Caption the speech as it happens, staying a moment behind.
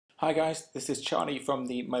Hi guys, this is Charlie from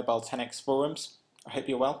the Mobile 10x forums. I hope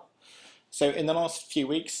you're well. So in the last few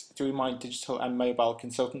weeks, through my digital and mobile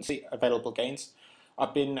consultancy, Available Gains,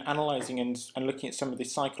 I've been analysing and looking at some of the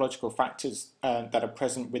psychological factors that are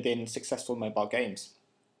present within successful mobile games.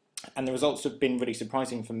 And the results have been really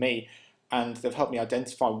surprising for me, and they've helped me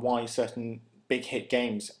identify why certain big hit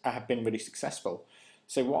games have been really successful.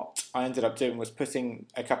 So what I ended up doing was putting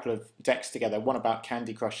a couple of decks together, one about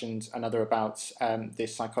Candy Crush and another about the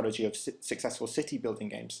psychology of successful city building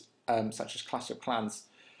games, such as Clash of Clans.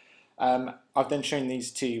 I've then shown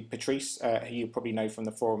these to Patrice, who you probably know from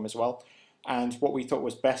the forum as well. And what we thought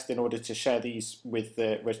was best in order to share these with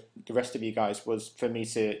the rest of you guys was for me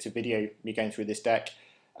to video me going through this deck,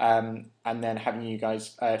 and then having you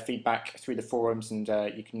guys feedback through the forums, and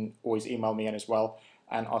you can always email me in as well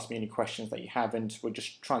and ask me any questions that you have, and we'll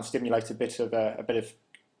just try and stimulate a bit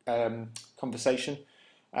of conversation,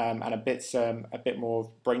 and a bit more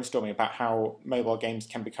brainstorming about how mobile games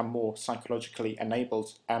can become more psychologically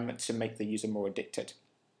enabled to make the user more addicted.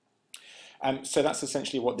 So that's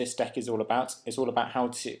essentially what this deck is all about. It's all about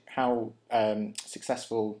how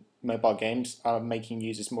successful mobile games are making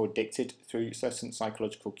users more addicted through certain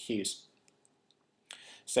psychological cues.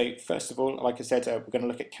 So first of all, like I said, we're going to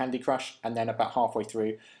look at Candy Crush, and then about halfway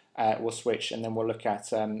through we'll switch, and then we'll look at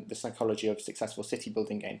the psychology of successful city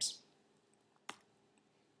building games.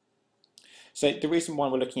 So the reason why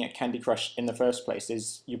we're looking at Candy Crush in the first place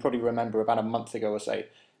is, you probably remember about a month ago or so,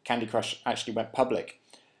 Candy Crush actually went public.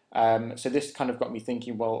 So this kind of got me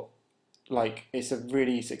thinking, well, like, it's a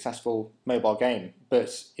really successful mobile game,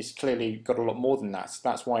 but it's clearly got a lot more than that.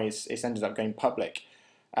 That's why it's ended up going public.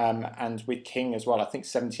 And with King as well, I think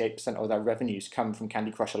 78% of their revenues come from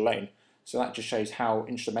Candy Crush alone. So that just shows how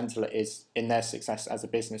instrumental it is in their success as a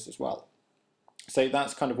business as well. So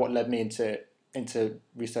that's kind of what led me into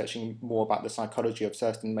researching more about the psychology of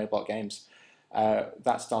certain mobile games.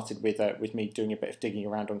 That started with me doing a bit of digging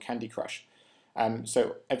around on Candy Crush.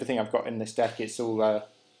 So everything I've got in this deck, it's all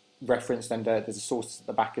referenced, and there's a source at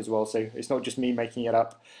the back as well, so it's not just me making it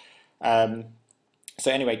up. So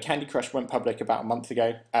anyway, Candy Crush went public about a month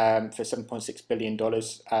ago for $7.6 billion.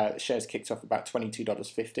 The shares kicked off about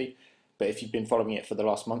 $22.50, but if you've been following it for the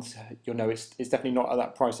last month, you'll know it's definitely not at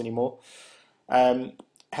that price anymore.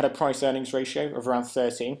 Had a price earnings ratio of around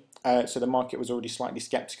 13, so the market was already slightly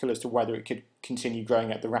skeptical as to whether it could continue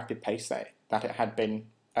growing at the rapid pace that it had been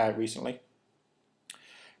recently.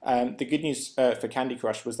 The good news for Candy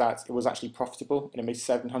Crush was that it was actually profitable, and it made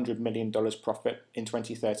 $700 million profit in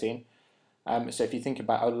 2013. So if you think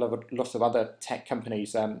about a lot of other tech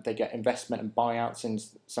companies, they get investment and buyouts, and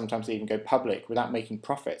sometimes they even go public without making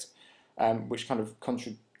profit, which kind of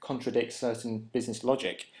contradicts certain business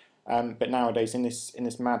logic. But nowadays, in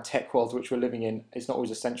this mad tech world which we're living in, it's not always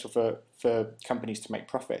essential for companies to make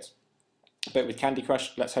profit. But with Candy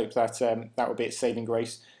Crush, let's hope that that will be its saving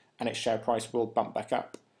grace, and its share price will bump back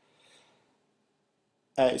up.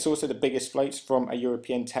 It's also the biggest float from a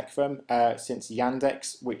European tech firm since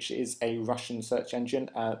Yandex, which is a Russian search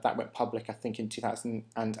engine that went public, I think, in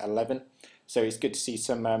 2011. So it's good to see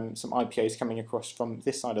some IPOs coming across from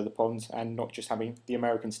this side of the pond, and not just having the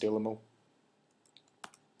Americans steal them all.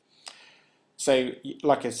 So,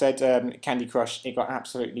 like I said, Candy Crush, it got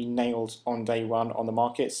absolutely nailed on day one on the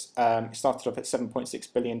markets. It started off at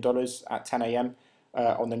 $7.6 billion at 10 a.m.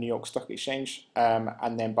 On the New York Stock Exchange,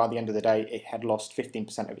 and then by the end of the day, it had lost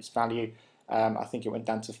 15% of its value. I think it went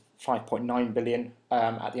down to 5.9 billion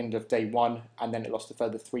at the end of day one, and then it lost a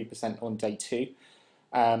further 3% on day two.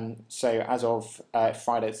 So as of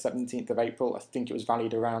Friday, 17th of April, I think it was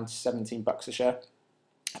valued around $17 a share.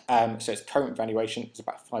 So its current valuation is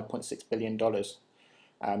about $5.6 billion.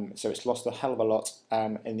 So it's lost a hell of a lot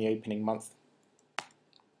in the opening month.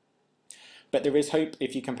 But there is hope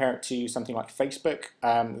if you compare it to something like Facebook,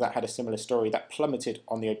 that had a similar story, that plummeted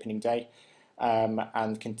on the opening day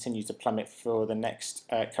and continued to plummet for the next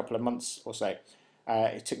couple of months or so.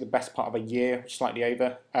 It took the best part of a year, slightly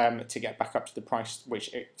over, to get back up to the price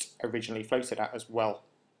which it originally floated at as well.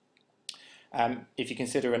 If you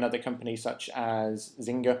consider another company such as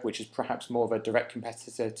Zynga, which is perhaps more of a direct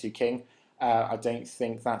competitor to King, I don't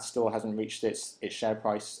think that still hasn't reached its share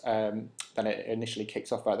price that it initially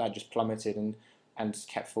kicked off at. That just plummeted and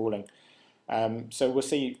kept falling. So we'll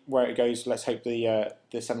see where it goes. Let's hope the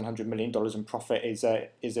 $700 million in profit is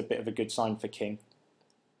a bit of a good sign for King.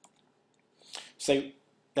 So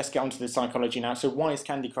let's get on to the psychology now. So why has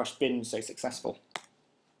Candy Crush been so successful?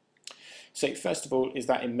 So first of all is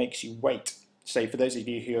that it makes you wait. So for those of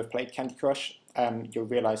you who have played Candy Crush, you'll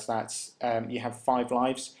realise that you have 5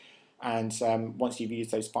 lives. And once you've used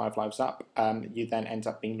those 5 lives up, you then end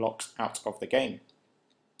up being locked out of the game.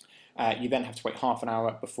 You then have to wait half an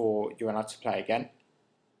hour before you're allowed to play again.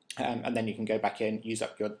 And then you can go back in, use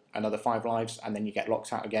up your another 5 lives, and then you get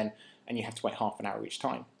locked out again, and you have to wait half an hour each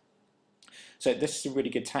time. So this is a really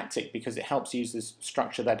good tactic because it helps users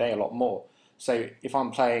structure their day a lot more. So if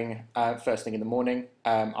I'm playing first thing in the morning,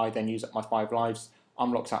 I then use up my 5 lives,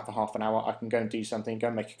 I'm locked out for half an hour, I can go and do something, go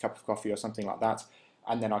and make a cup of coffee or something like that,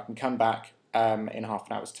 and then I can come back in half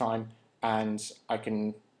an hour's time, and I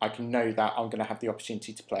can know that I'm going to have the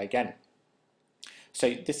opportunity to play again.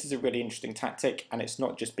 So this is a really interesting tactic, and it's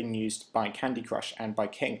not just being used by Candy Crush and by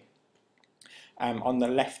King. On the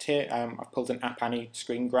left here, I've pulled an App Annie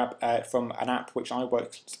screen grab from an app which I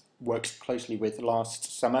worked closely with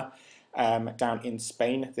last summer down in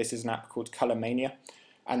Spain. This is an app called Color Mania,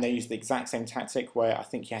 and they use the exact same tactic where I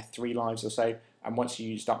think you had 3 lives or so, and once you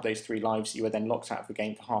used up those 3 lives, you were then locked out of the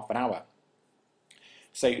game for half an hour.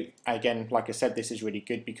 So again, like I said, this is really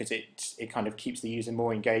good because it kind of keeps the user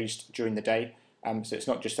more engaged during the day. So it's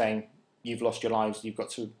not just saying you've lost your lives, you've got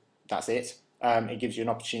to, that's it. It gives you an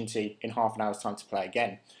opportunity in half an hour's time to play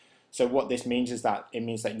again. So what this means is that it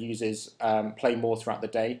means that users play more throughout the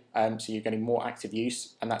day, so you're getting more active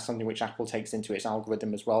use, and that's something which Apple takes into its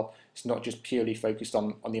algorithm as well. It's not just purely focused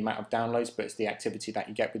on the amount of downloads, but it's the activity that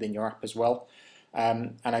you get within your app as well.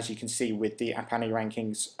 And as you can see with the App Annie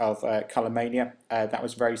rankings of Color Mania, that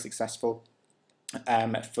was very successful.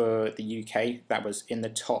 For the UK, that was in the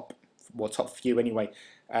top few anyway,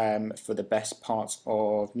 for the best part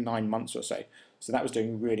of 9 months or so. So that was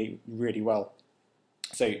doing really, really well.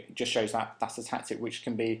 So it just shows that that's a tactic which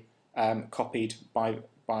can be copied by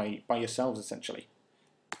yourselves essentially.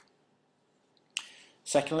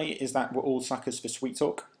 Secondly is that we're all suckers for sweet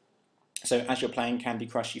talk. So as you're playing Candy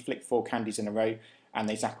Crush, you flick 4 candies in a row and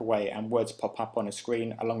they zap away, and words pop up on a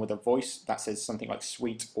screen along with a voice that says something like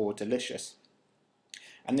sweet or delicious.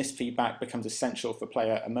 And this feedback becomes essential for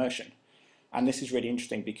player immersion. And this is really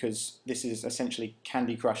interesting because this is essentially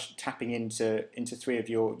Candy Crush tapping into 3 of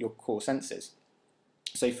your core senses.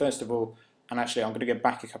 So first of all, and actually I'm going to go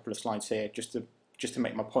back a couple of slides here just to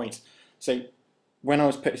make my point. So when I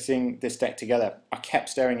was putting this deck together, I kept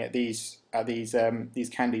staring at these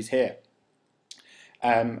candies here,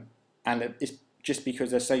 and it's just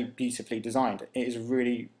because they're so beautifully designed. It is a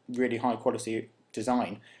really, really high quality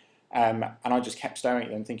design, and I just kept staring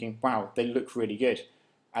at them, thinking, wow, they look really good.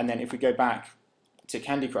 And then if we go back to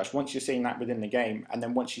Candy Crush, once you're seeing that within the game, and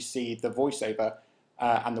then once you see the voiceover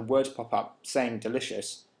and the words pop up saying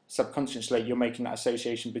delicious, subconsciously you're making that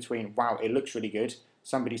association between, wow, it looks really good,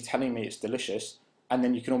 somebody's telling me it's delicious, and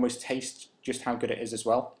then you can almost taste just how good it is as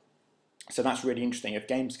well. So that's really interesting. If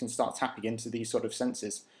games can start tapping into these sort of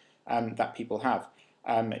senses that people have,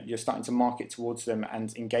 you're starting to market towards them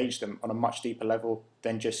and engage them on a much deeper level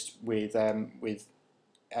than just with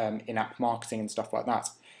in-app marketing and stuff like that.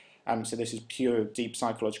 So this is pure, deep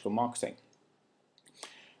psychological marketing.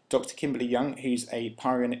 Dr. Kimberly Young, who's a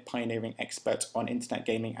pioneering expert on internet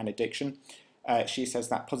gaming and addiction, she says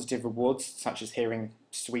that positive rewards, such as hearing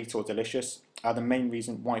sweet or delicious, are the main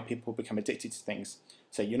reason why people become addicted to things.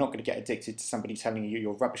 So you're not going to get addicted to somebody telling you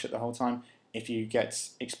you're rubbish at the whole time. If you get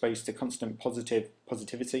exposed to constant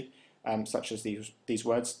positivity, such as these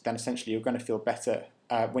words, then essentially you're going to feel better.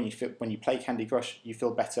 When you play Candy Crush, you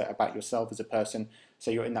feel better about yourself as a person,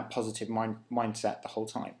 so you're in that positive mindset the whole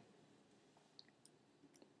time.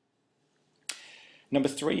 Number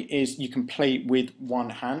 3 is you can play with one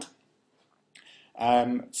hand.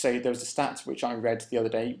 So there was a stat which I read the other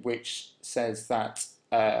day which says that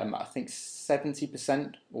I think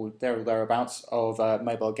 70% or thereabouts of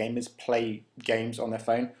mobile gamers play games on their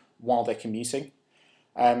phone while they're commuting.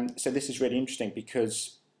 So this is really interesting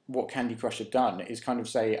because what Candy Crush have done is kind of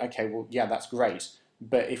say, okay, well, yeah, that's great,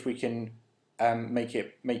 but if we can make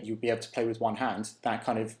you be able to play with one hand, that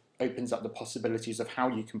kind of opens up the possibilities of how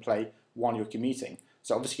you can play while you're commuting.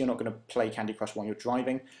 So obviously you're not going to play Candy Crush while you're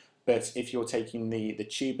driving, but if you're taking the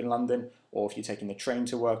tube in London, or if you're taking the train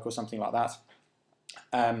to work or something like that,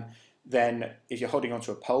 then if you're holding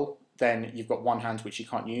onto a pole, then you've got one hand which you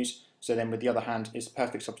can't use. So then with the other hand, it's a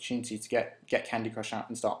perfect opportunity to get Candy Crush out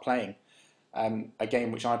and start playing. A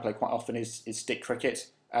game which I play quite often is stick cricket.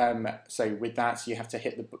 So with that, you have to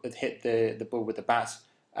hit the ball with the bat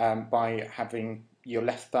by having your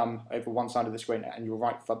left thumb over one side of the screen and your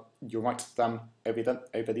right thumb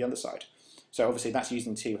over the other side. So obviously that's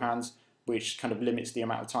using 2 hands, which kind of limits the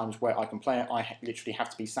amount of times where I can play it. I literally have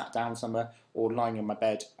to be sat down somewhere or lying on my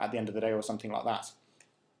bed at the end of the day or something like that.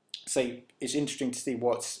 So it's interesting to see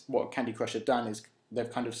what Candy Crush have done is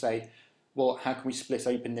they've kind of say, well, how can we split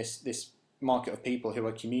open this market of people who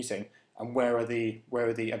are commuting, and where are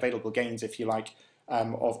the available gains, if you like,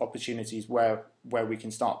 of opportunities where we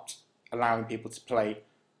can start allowing people to play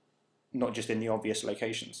not just in the obvious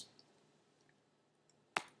locations.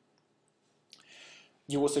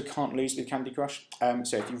 You also can't lose with Candy Crush.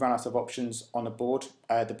 So if you run out of options on a board,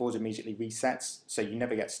 the board immediately resets, so you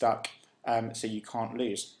never get stuck, so you can't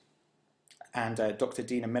lose. And Dr.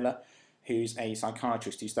 Dina Miller, who's a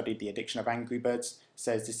psychiatrist who studied the addiction of Angry Birds,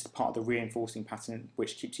 says this is part of the reinforcing pattern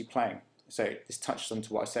which keeps you playing. So this touches on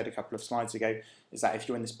to what I said a couple of slides ago, is that if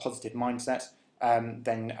you're in this positive mindset,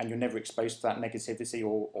 and you're never exposed to that negativity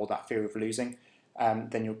or that fear of losing,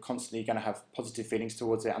 then you're constantly going to have positive feelings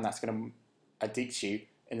towards it, and that's going to addict you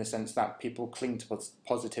in the sense that people cling to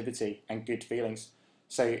positivity and good feelings.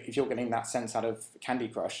 So if you're getting that sense out of Candy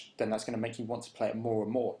Crush, then that's going to make you want to play it more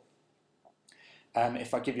and more.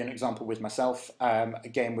 If I give you an example with myself, a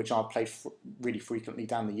game which I've played really frequently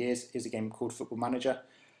down the years is a game called Football Manager.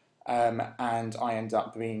 And I end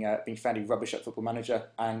up being fairly rubbish at Football Manager,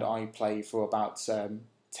 and I play for about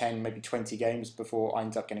 10, maybe 20 games before I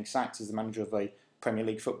end up getting sacked as the manager of a Premier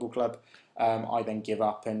League football club. I then give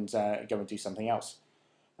up and go and do something else.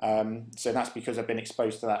 So that's because I've been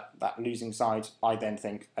exposed to that losing side. I then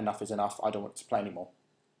think enough is enough, I don't want to play anymore.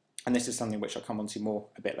 And this is something which I'll come on to more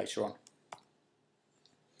a bit later on.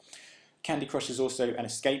 Candy Crush is also an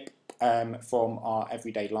escape from our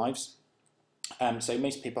everyday lives. So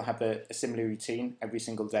most people have a similar routine every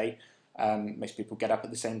single day. Most people get up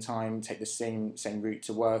at the same time, take the same route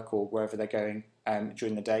to work or wherever they're going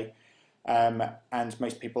during the day. And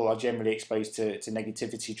most people are generally exposed to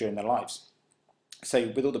negativity during their lives.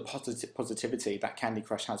 So with all the positivity that Candy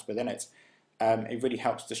Crush has within it, it really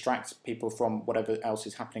helps distract people from whatever else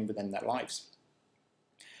is happening within their lives.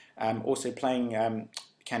 Also playing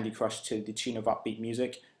Candy Crush to the tune of upbeat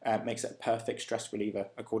music makes it a perfect stress reliever,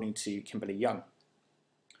 according to Kimberly Young.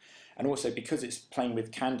 And also because it's playing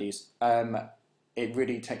with candies, it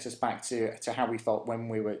really takes us back to how we felt when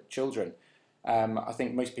we were children. I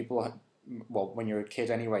think most people, well, when you're a kid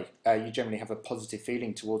anyway, you generally have a positive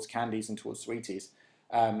feeling towards candies and towards sweeties.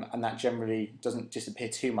 And that generally doesn't disappear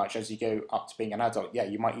too much as you go up to being an adult. Yeah,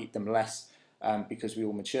 you might eat them less because we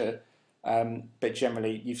all mature. But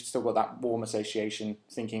generally, you've still got that warm association,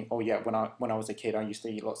 thinking, oh yeah, when I was a kid, I used to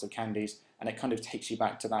eat lots of candies, and it kind of takes you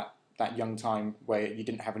back to that young time where you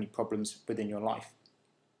didn't have any problems within your life.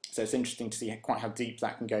 So it's interesting to see quite how deep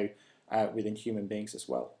that can go within human beings as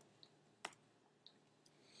well.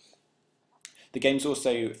 The game's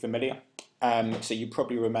also familiar, so you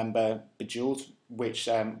probably remember Bejeweled, which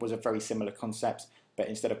was a very similar concept, but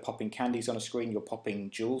instead of popping candies on a screen, you're popping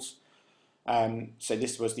jewels. So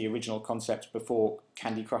this was the original concept before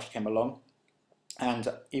Candy Crush came along. And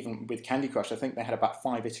even with Candy Crush, I think they had about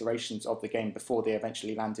 5 iterations of the game before they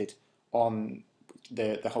eventually landed on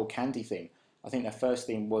the whole candy theme. I think their first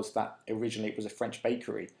theme was that originally it was a French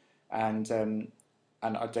bakery, and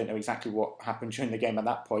I don't know exactly what happened during the game at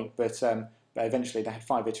that point, but eventually they had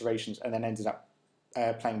 5 iterations and then ended up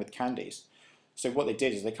playing with candies. So what they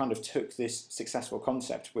did is they kind of took this successful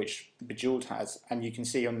concept, which Bejeweled has, and you can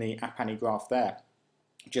see on the App Annie graph there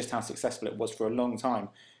just how successful it was for a long time,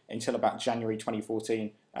 until about January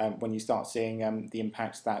 2014, when you start seeing the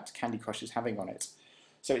impacts that Candy Crush is having on it.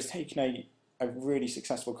 So it's taken a really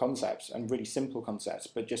successful concept and really simple concept,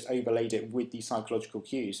 but just overlaid it with these psychological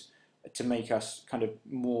cues to make us kind of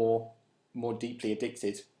more deeply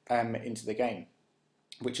addicted into the game,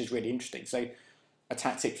 which is really interesting. So a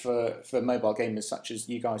tactic for mobile gamers such as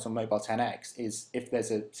you guys on Mobile 10X is, if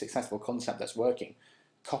there's a successful concept that's working,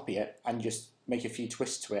 copy it and just make a few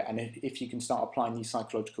twists to it. And if you can start applying these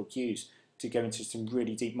psychological cues to go into some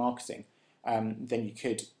really deep marketing, then you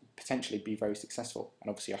could potentially be very successful. And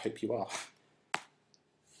obviously I hope you are.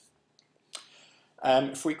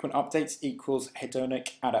 Frequent updates equals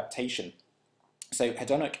hedonic adaptation. So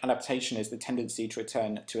hedonic adaptation is the tendency to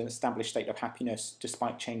return to an established state of happiness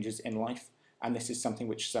despite changes in life. And this is something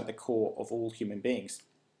which is at the core of all human beings.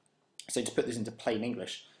 So to put this into plain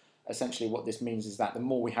English, essentially what this means is that the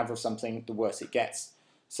more we have of something, the worse it gets.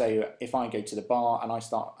 So if I go to the bar and I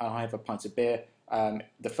have a pint of beer,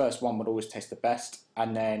 the first one would always taste the best,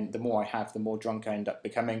 and then the more I have, the more drunk I end up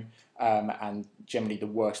becoming, and generally the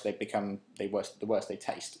worse they become, the worse they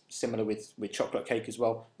taste. Similar with chocolate cake as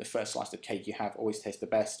well. The first slice of cake you have always tastes the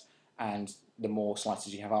best, and the more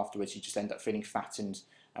slices you have afterwards, you just end up feeling fat and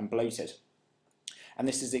bloated. And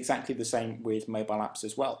this is exactly the same with mobile apps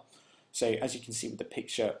as well. So as you can see with the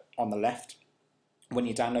picture on the left, when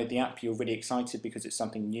you download the app, you're really excited because it's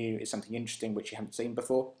something new, it's something interesting which you haven't seen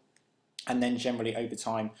before. And then generally over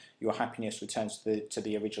time, your happiness returns to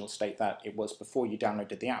the original state that it was before you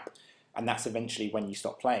downloaded the app. And that's eventually when you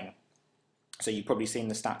stop playing. So you've probably seen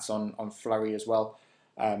the stats on Flurry as well,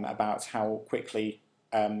 about how quickly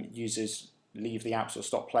users leave the apps or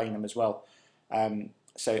stop playing them as well.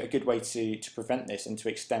 So a good way to prevent this and to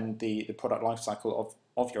extend the product lifecycle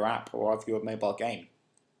of your app or of your mobile game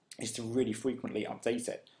is to really frequently update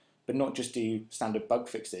it, but not just do standard bug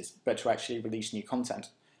fixes, but to actually release new content.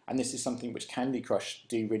 And this is something which Candy Crush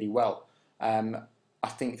do really well. I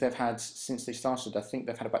think they've had, since they started, I think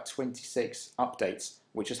they've had about 26 updates,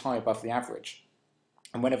 which is high above the average.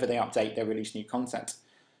 And whenever they update, they release new content.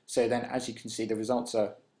 So then, as you can see, the results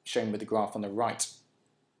are shown with the graph on the right,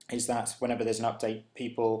 is that whenever there's an update,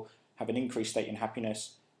 people have an increased state in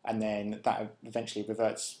happiness, and then that eventually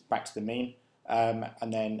reverts back to the mean,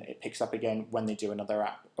 and then it picks up again when they do another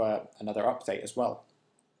update as well.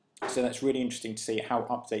 So that's really interesting to see how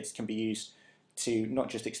updates can be used to not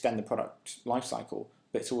just extend the product lifecycle,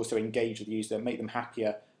 but to also engage with the user, make them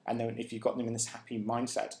happier. And then if you've got them in this happy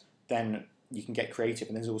mindset, then you can get creative,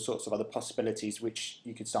 and there's all sorts of other possibilities which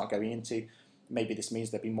you could start going into. Maybe this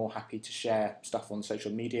means they'll be more happy to share stuff on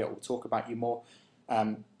social media or talk about you more.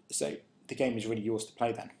 So the game is really yours to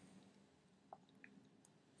play then.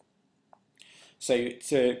 So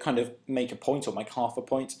to kind of make a point or make half a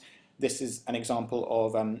point, this is an example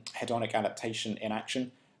of hedonic adaptation in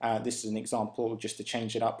action. This is an example just to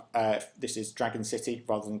change it up. This is Dragon City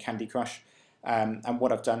rather than Candy Crush. And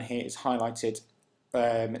what I've done here is highlighted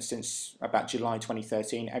since about July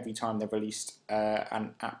 2013, every time they've released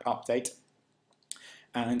an app update.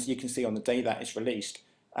 And you can see on the day that it's released,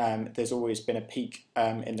 there's always been a peak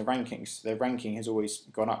in the rankings. The ranking has always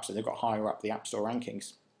gone up, so they've got higher up the App Store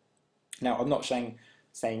rankings. Now, I'm not saying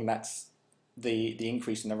that's the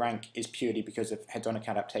increase in the rank is purely because of hedonic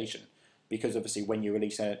adaptation, because obviously when you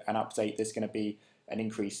release an update, there's going to be an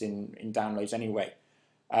increase in downloads anyway.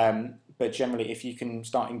 But generally, if you can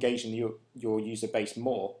start engaging your user base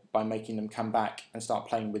more by making them come back and start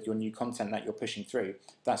playing with your new content that you're pushing through,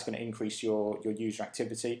 that's going to increase your user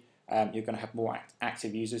activity. You're going to have more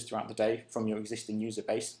active users throughout the day from your existing user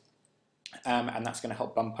base, and that's going to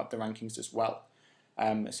help bump up the rankings as well.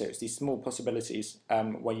 So it's these small possibilities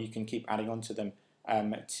where you can keep adding on to them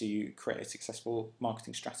to create a successful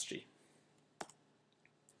marketing strategy.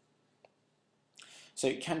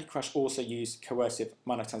 So Candy Crush also use coercive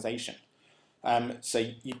monetization. So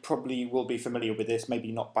you probably will be familiar with this,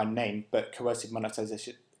 maybe not by name, but coercive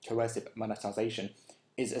monetization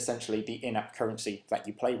is essentially the in-app currency that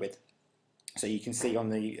you play with. So you can see on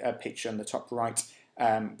the picture on the top right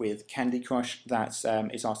with Candy Crush that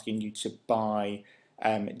is asking you to buy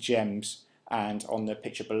gems, and on the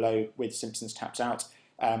picture below with Simpsons Tapped Out,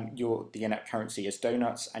 the in-app currency is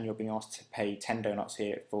donuts, and you're being asked to pay 10 donuts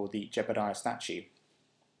here for the Jebediah statue.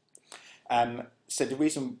 So the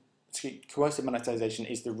reason coercive monetization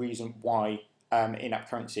is the reason why in-app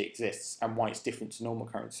currency exists and why it's different to normal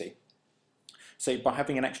currency. So by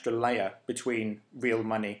having an extra layer between real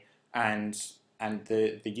money and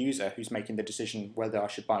the user who's making the decision whether I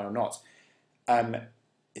should buy or not,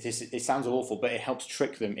 it sounds awful, but it helps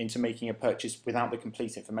trick them into making a purchase without the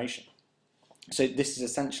complete information. So this is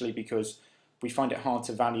essentially because we find it hard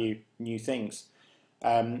to value new things.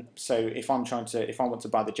 So if I want to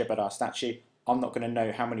buy the Jebediah statue, I'm not going to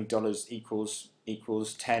know how many dollars equals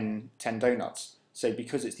 10 donuts. So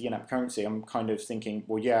because it's the in-app currency, I'm kind of thinking,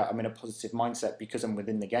 well, yeah, I'm in a positive mindset because I'm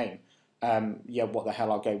within the game. Yeah, what the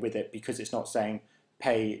hell, I'll go with it, because it's not saying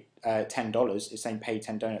pay $10, it's saying pay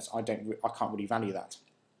 10 donuts. I can't really value that.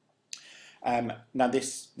 Now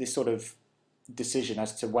this sort of decision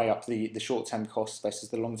as to weigh up the short-term costs versus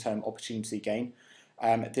the long-term opportunity gain,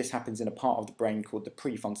 this happens in a part of the brain called the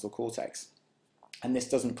prefrontal cortex, and this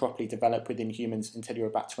doesn't properly develop within humans until you're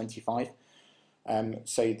about 25.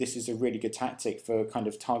 So this is a really good tactic for kind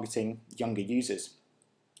of targeting younger users.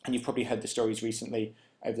 And you've probably heard the stories recently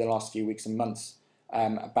over the last few weeks and months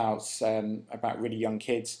about really young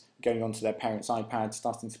kids going onto their parents' iPads,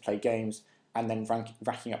 starting to play games, and then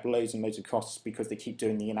racking up loads and loads of costs because they keep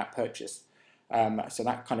doing the in-app purchase. So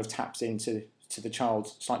that kind of taps into the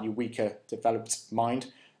child's slightly weaker developed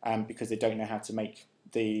mind, because they don't know how to make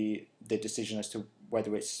the decision as to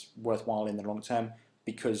whether it's worthwhile in the long term,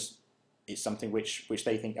 because it's something which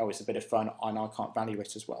they think, oh, it's a bit of fun and I can't value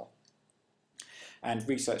it as well. And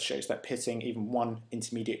research shows that pitting even one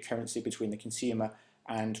intermediate currency between the consumer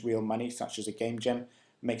and real money, such as a game gem,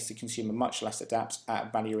 makes the consumer much less adept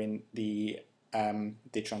at valuing the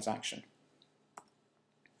transaction.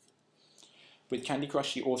 With Candy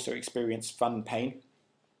Crush, you also experience fun pain.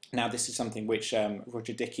 Now, this is something which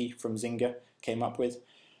Roger Dickey from Zynga came up with.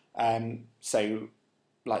 So,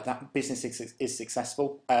 like, that business is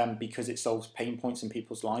successful because it solves pain points in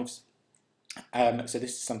people's lives. So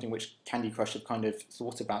this is something which Candy Crush have kind of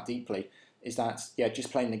thought about deeply, is that, yeah,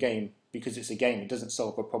 just playing the game because it's a game, it doesn't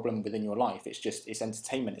solve a problem within your life. It's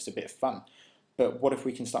entertainment, it's a bit of fun. But what if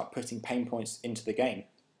we can start putting pain points into the game?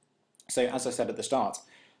 So as I said at the start,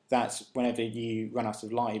 that whenever you run out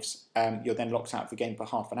of lives, you're then locked out of the game for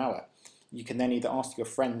half an hour. You can then either ask your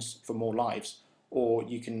friends for more lives, or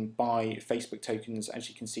you can buy Facebook tokens, as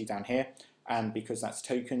you can see down here. And because that's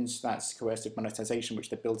tokens, that's coercive monetization, which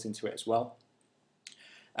they're built into it as well.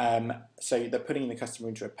 So they're putting the customer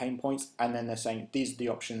into a pain point, and then they're saying these are the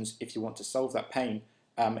options if you want to solve that pain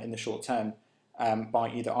in the short term,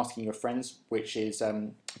 by either asking your friends, which is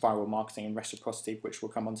viral marketing and reciprocity, which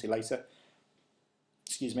we'll come on to later.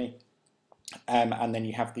 Excuse me. And then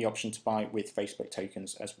you have the option to buy with Facebook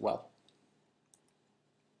tokens as well.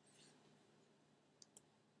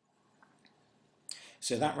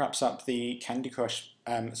 So that wraps up the Candy Crush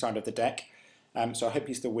side of the deck. So I hope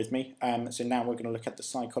you're still with me. So now we're going to look at the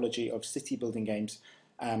psychology of city building games,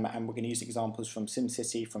 and we're going to use examples from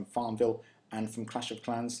SimCity, from Farmville, and from Clash of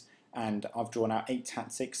Clans. And I've drawn out 8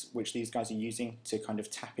 tactics which these guys are using to kind of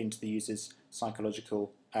tap into the user's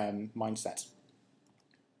psychological mindset.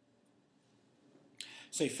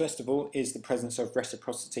 So first of all is the presence of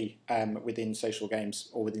reciprocity within social games,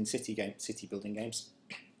 or within city building games.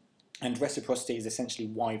 And reciprocity is essentially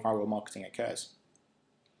why viral marketing occurs.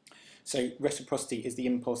 So reciprocity is the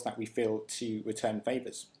impulse that we feel to return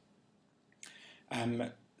favours.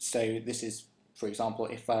 So this is, for example,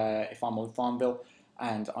 if I'm on Farmville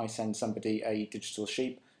and I send somebody a digital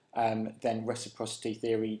sheep, then reciprocity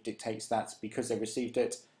theory dictates that because they received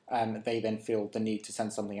it, they then feel the need to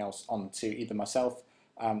send something else on to either myself,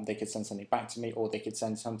 they could send something back to me, or they could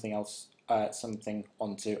send something else, something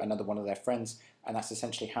onto another one of their friends, and that's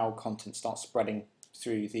essentially how content starts spreading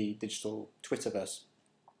through the digital Twitterverse.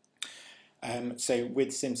 So with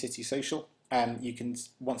SimCity Social, you can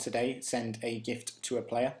once a day send a gift to a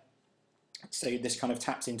player. So this kind of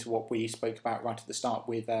taps into what we spoke about right at the start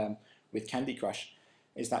with Candy Crush,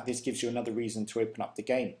 is that this gives you another reason to open up the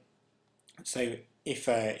game. So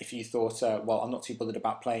if you thought, well, I'm not too bothered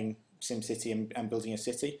about playing SimCity and building a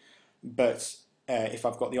city, but if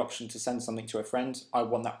I've got the option to send something to a friend, I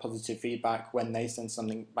want that positive feedback when they send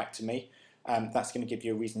something back to me. That's going to give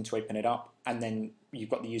you a reason to open it up, and then you've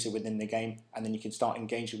got the user within the game, and then you can start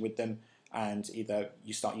engaging with them, and either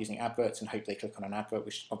you start using adverts and hope they click on an advert,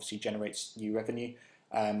 which obviously generates new revenue,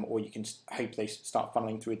 or you can hope they start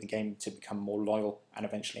funneling through the game to become more loyal and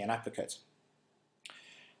eventually an advocate.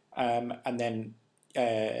 And then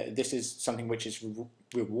this is something which is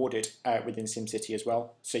rewarded within SimCity as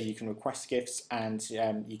well. So you can request gifts, and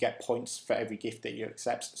you get points for every gift that you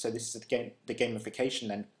accept. So this is the gamification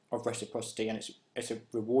then of reciprocity, and it's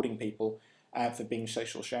rewarding people for being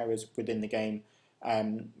social sharers within the game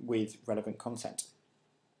with relevant content.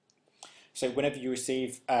 So whenever you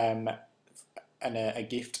receive a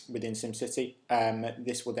gift within SimCity,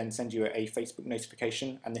 this will then send you a Facebook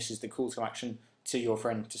notification, and this is the call to action to your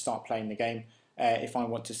friend to start playing the game. If I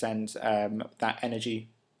want to send that energy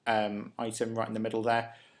item right in the middle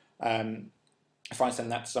there, if I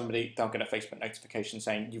send that to somebody, they'll get a Facebook notification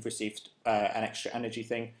saying you've received an extra energy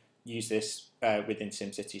thing. Use this within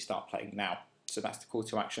SimCity, start playing now. So that's the call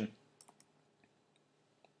to action.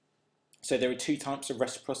 So there are 2 types of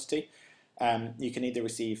reciprocity. You can either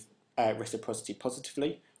receive reciprocity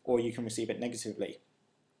positively, or you can receive it negatively.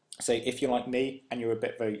 So if you're like me and you're a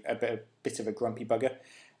bit of a grumpy bugger,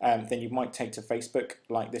 then you might take to Facebook,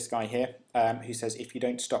 like this guy here, who says, if you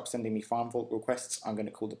don't stop sending me Farmville requests, I'm going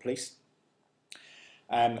to call the police.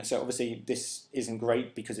 So obviously this isn't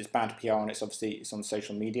great because it's bad PR, and it's on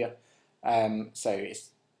social media. So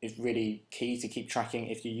it's really key to keep tracking,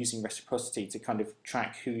 if you're using reciprocity, to kind of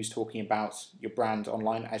track who's talking about your brand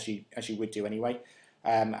online, as you would do anyway.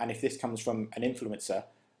 And if this comes from an influencer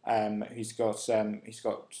who's got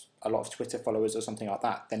a lot of Twitter followers or something like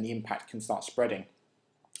that, then the impact can start spreading.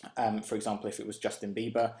 For example, if it was Justin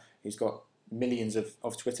Bieber, who's got millions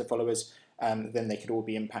of Twitter followers, then they could all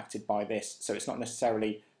be impacted by this. So it's not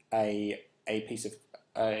necessarily a piece of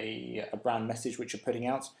a brand message which you're putting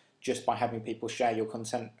out. Just by having people share your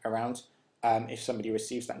content around, if somebody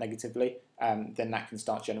receives that negatively, then that can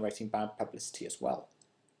start generating bad publicity as well.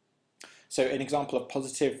 So an example of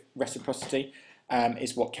positive reciprocity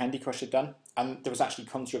is what Candy Crush had done. And there was actually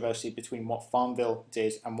controversy between what Farmville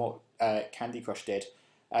did and what Candy Crush did.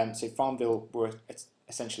 So Farmville were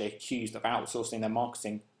essentially accused of outsourcing their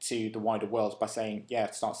marketing to the wider world by saying,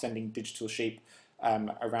 yeah, start sending digital sheep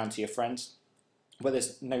around to your friends, where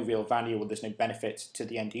there's no real value or there's no benefit to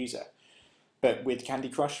the end user. But with Candy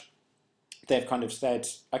Crush, they've kind of said,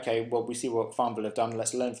 okay, well, we see what Farmville have done,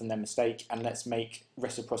 let's learn from their mistake, and let's make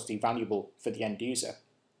reciprocity valuable for the end user.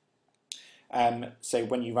 So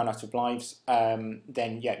when you run out of lives,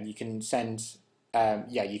 then yeah, you can send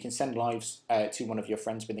lives to one of your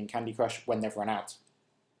friends within Candy Crush when they've run out.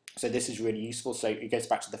 So this is really useful. So it goes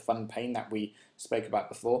back to the fun pain that we spoke about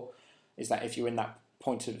before, is that if you're in that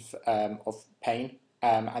point of pain,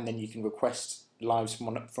 and then you can request lives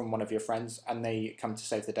from one of your friends, and they come to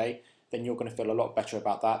save the day, then you're going to feel a lot better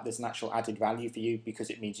about that. There's an actual added value for you because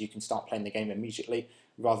it means you can start playing the game immediately,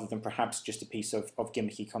 rather than perhaps just a piece of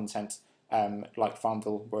gimmicky content like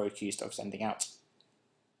Farmville were accused of sending out.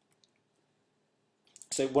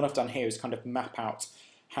 So what I've done here is kind of map out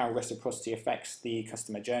how reciprocity affects the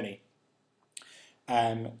customer journey.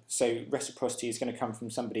 So reciprocity is going to come from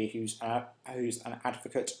somebody who's an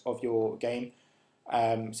advocate of your game.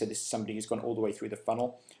 So this is somebody who's gone all the way through the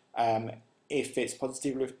funnel. If it's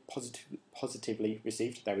positively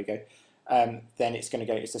received, there we go. Then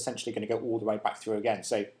it's essentially going to go all the way back through again.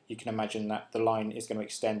 So you can imagine that the line is going to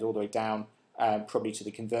extend all the way down, probably to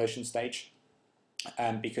the conversion stage.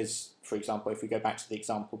 Because, for example, if we go back to the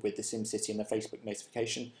example with the SimCity and the Facebook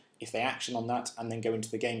notification, if they action on that and then go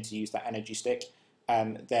into the game to use that energy stick,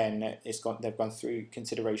 then they've gone through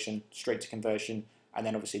consideration straight to conversion, and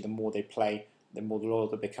then obviously the more they play, the more loyal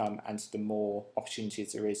they become, and the more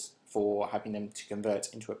opportunities there is for having them to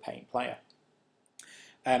convert into a paying player.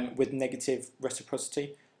 With negative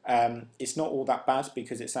reciprocity, it's not all that bad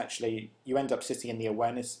because it's actually, you end up sitting in the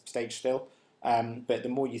awareness stage still, but the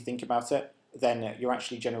more you think about it, then you're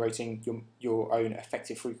actually generating your own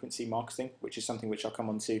effective frequency marketing, which is something which I'll come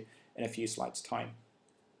on to in a few slides' time.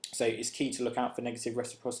 So it's key to look out for negative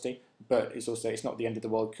reciprocity, but it's not the end of the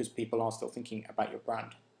world because people are still thinking about your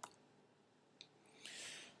brand.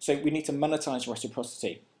 So we need to monetize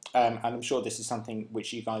reciprocity, and I'm sure this is something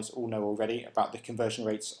which you guys all know already about the conversion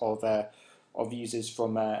rates of users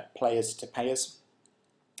from players to payers.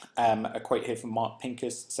 A quote here from Mark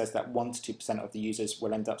Pincus says that 1 to 2% of the users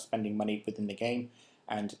will end up spending money within the game,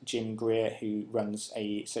 and Jim Greer, who runs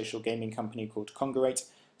a social gaming company called Congregate,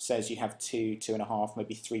 says you have 2.5%,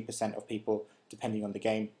 maybe 3% of people, depending on the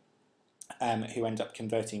game, who end up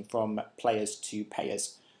converting from players to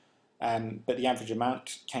payers. But the average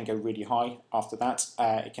amount can go really high after that.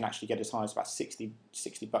 It can actually get as high as about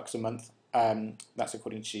 $60 a month. That's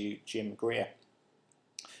according to Jim Greer.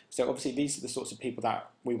 So obviously these are the sorts of people that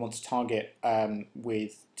we want to target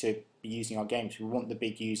to be using our games. We want the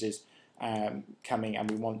big users coming, and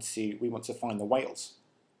we want to find the whales.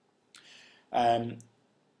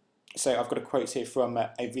 So I've got a quote here from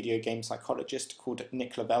a video game psychologist called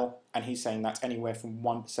Nick Lavelle, and he's saying that anywhere from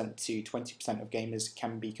 1% to 20% of gamers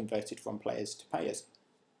can be converted from players to payers.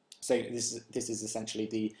 So this is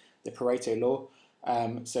essentially the Pareto law.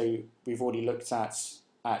 So we've already looked at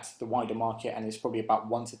the wider market, and it's probably about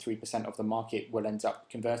 1 to 3% of the market will end up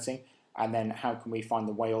converting. And then how can we find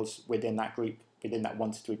the whales within that group, within that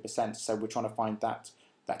 1 to 3%? So we're trying to find that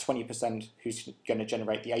 20% who's going to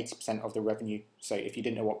generate the 80% of the revenue. So if you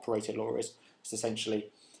didn't know what Pareto law is, it's essentially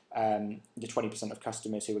the 20% of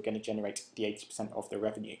customers who are going to generate the 80% of the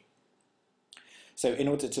revenue. So in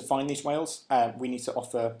order to find these whales, we need to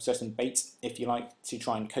offer certain bait, if you like, to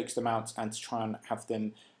try and coax them out and to try and have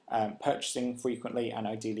them purchasing frequently and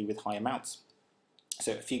ideally with high amounts.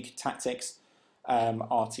 So a few tactics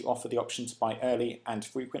are to offer the option to buy early and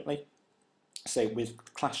frequently. So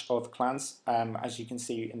with Clash of Clans, as you can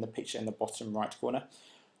see in the picture in the bottom right corner,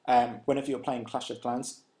 whenever you're playing Clash of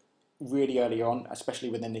Clans, really early on,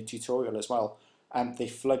 especially within the tutorial as well, they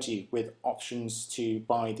flood you with options to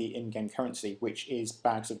buy the in-game currency, which is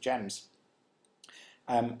bags of gems.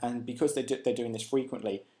 And because they're doing this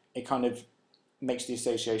frequently, it kind of makes the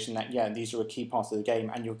association that, yeah, these are a key part of the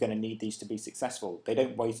game and you're going to need these to be successful. They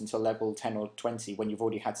don't wait until level 10 or 20 when you've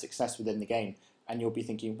already had success within the game and you'll be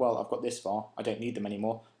thinking, well, I've got this far, I don't need them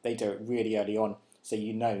anymore. They do it really early on, so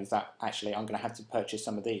you know that actually I'm going to have to purchase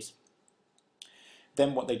some of these.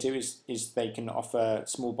 Then what they do is they can offer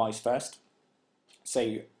small buys first.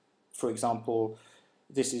 So, for example,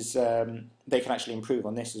 this is they can actually improve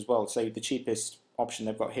on this as well. So the cheapest option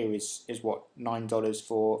they've got here is what, $9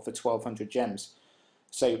 for 1,200 gems.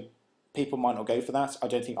 So people might not go for that. I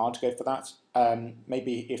don't think I'd go for that.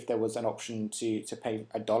 Maybe if there was an option to pay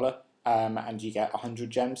 $1 and you get 100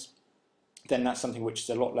 gems, then that's something which is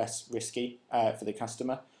a lot less risky for the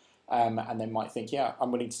customer. And they might think, yeah,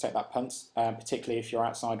 I'm willing to take that punt, particularly if you're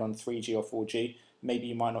outside on 3G or 4G. Maybe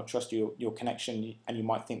you might not trust your connection and you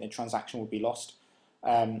might think the transaction will be lost.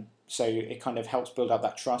 So it kind of helps build up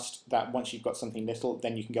that trust that once you've got something little,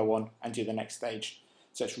 then you can go on and do the next stage.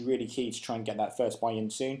 So it's really key to try and get that first buy in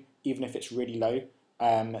soon. Even if it's really low,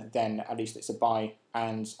 then at least it's a buy.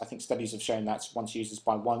 And I think studies have shown that once users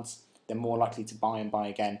buy once, they're more likely to buy and buy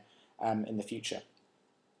again. in the future.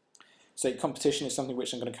 So competition is something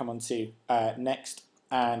which I'm going to come on to next,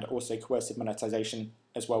 and also coercive monetization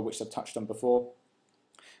as well, which I've touched on before.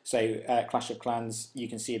 So Clash of Clans, you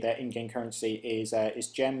can see their in-game currency is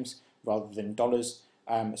gems rather than dollars.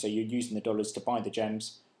 So you're using the dollars to buy the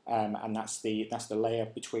gems, and that's the layer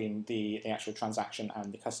between the actual transaction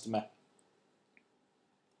and the customer.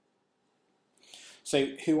 So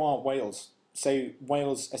who are whales? So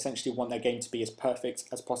whales essentially want their game to be as perfect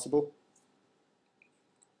as possible,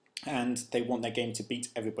 and they want their game to beat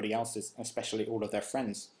everybody else's, especially all of their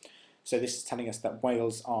friends. So this is telling us that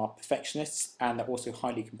whales are perfectionists, and they're also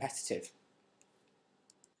highly competitive.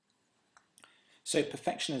 So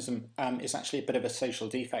perfectionism is actually a bit of a social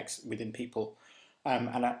defect within people,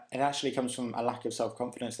 and it actually comes from a lack of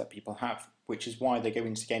self-confidence that people have, which is why they go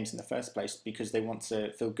into games in the first place, because they want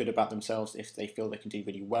to feel good about themselves if they feel they can do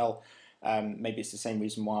really well. Maybe it's the same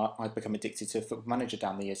reason why I've become addicted to Football Manager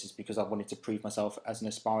down the years, is because I wanted to prove myself as an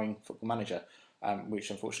aspiring football manager, which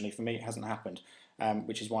unfortunately for me hasn't happened,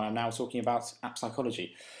 which is why I'm now talking about app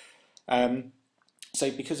psychology.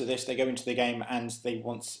 So because of this, they go into the game and they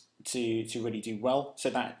want to really do well.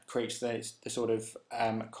 So that creates the sort of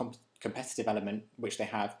competitive element which they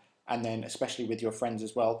have. And then especially with your friends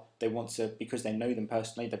as well, they want to, because they know them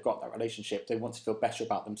personally, they've got that relationship, they want to feel better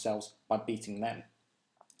about themselves by beating them.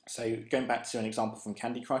 So going back to an example from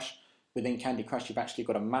Candy Crush, within Candy Crush you've actually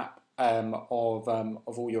got a map of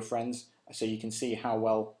all your friends, so you can see how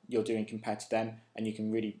well you're doing compared to them, and you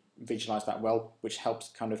can really visualize that well, which helps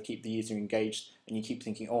kind of keep the user engaged, and you keep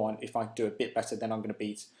thinking, oh, if I do a bit better, then I'm going to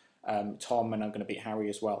beat Tom, and I'm going to beat Harry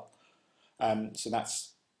as well. So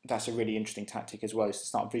that's a really interesting tactic as well, is to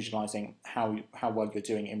start visualizing how well you're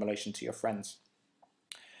doing in relation to your friends.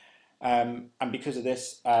 And because of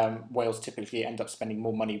this, whales typically end up spending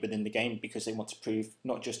more money within the game, because they want to prove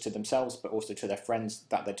not just to themselves but also to their friends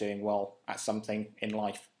that they're doing well at something in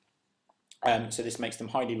life. So this makes them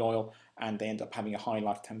highly loyal, and they end up having a high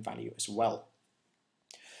lifetime value as well.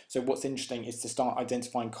 So what's interesting is to start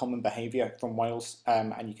identifying common behaviour from whales,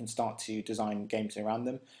 and you can start to design games around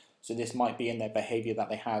them. So this might be in their behaviour that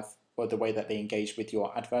they have, or the way that they engage with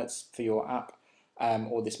your adverts for your app,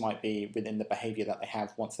 or this might be within the behaviour that they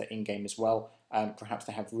have once they're in-game as well. Perhaps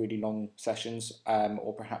they have really long sessions,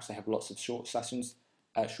 or perhaps they have lots of short sessions.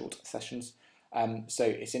 So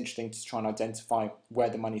it's interesting to try and identify where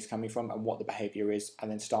the money's coming from and what the behaviour is,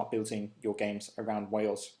 and then start building your games around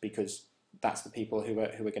whales, because that's the people who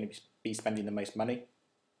are going to be spending the most money.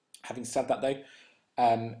 Having said that though,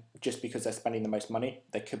 just because they're spending the most money,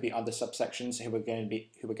 there could be other subsections who are going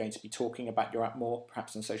to be talking about your app more,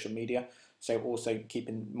 perhaps on social media. So also keep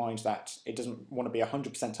in mind that it doesn't want to be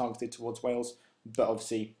 100% targeted towards whales, but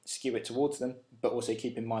obviously skew it towards them. But also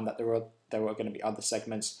keep in mind that there are going to be other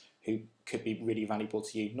segments who could be really valuable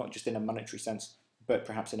to you, not just in a monetary sense, but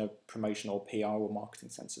perhaps in a promotional, PR, or marketing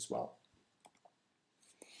sense as well.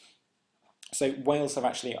 So whales have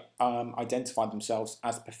actually identified themselves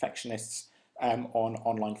as perfectionists on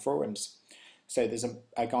online forums. So there's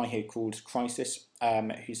a guy here called Crisis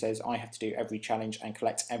who says, I have to do every challenge and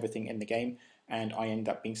collect everything in the game, and I end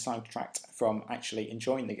up being sidetracked from actually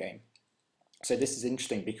enjoying the game. So this is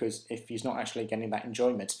interesting, because if he's not actually getting that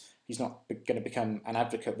enjoyment, he's not going to become an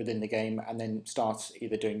advocate within the game and then start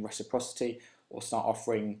either doing reciprocity or start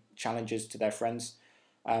offering challenges to their friends.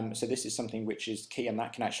 So this is something which is key, and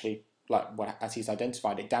that can actually, as he's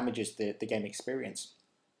identified, it damages the game experience.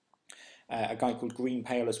 A guy called Green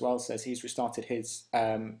Pale as well says he's restarted his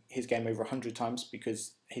game over 100 times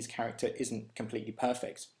because his character isn't completely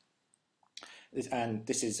perfect. And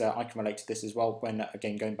this is, I can relate to this as well, when,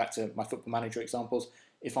 again, going back to my Football Manager examples,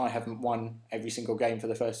 if I haven't won every single game for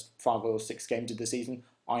the first 5 or 6 games of the season,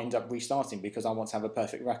 I end up restarting because I want to have a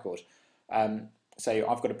perfect record. So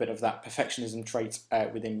I've got a bit of that perfectionism trait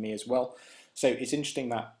within me as well. So it's interesting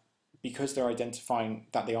that because they're identifying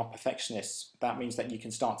that they are perfectionists, that means that you can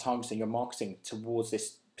start targeting your marketing towards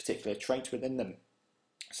this particular trait within them.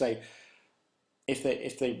 So if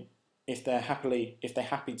they're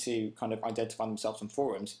happy to kind of identify themselves on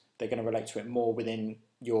forums, they're going to relate to it more within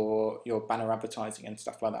your banner advertising and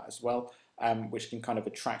stuff like that as well, which can kind of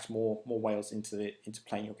attract more whales into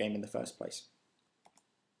playing your game in the first place.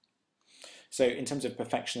 So in terms of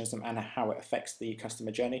perfectionism and how it affects the customer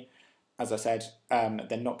journey, as I said,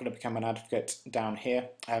 they're not going to become an advocate down here,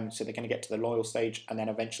 so they're going to get to the loyal stage, and then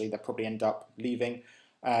eventually they'll probably end up leaving,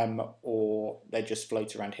 or they just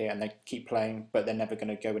float around here and they keep playing, but they're never going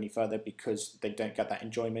to go any further because they don't get that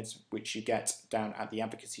enjoyment which you get down at the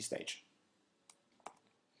advocacy stage.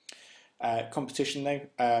 Competition though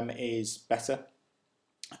is better.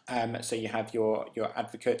 So you have your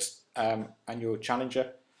advocate and your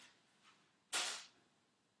challenger.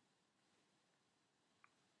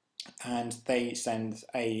 and they send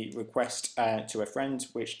a request to a friend,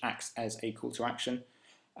 which acts as a call to action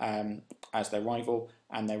as their rival,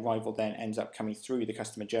 and their rival then ends up coming through the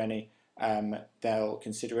customer journey. They'll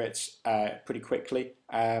consider it pretty quickly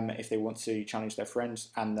if they want to challenge their friends,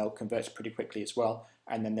 and they'll convert pretty quickly as well,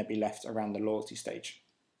 and then they'll be left around the loyalty stage.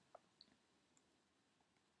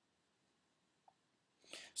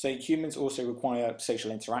 So humans also require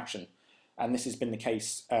social interaction, and this has been the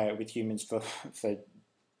case with humans for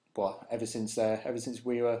well, ever since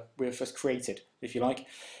we were first created, if you like.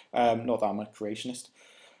 Not that I'm a creationist.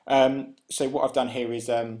 So what I've done here is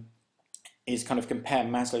kind of compare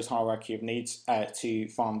Maslow's hierarchy of needs to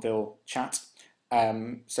Farmville chat.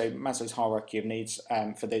 So Maslow's hierarchy of needs,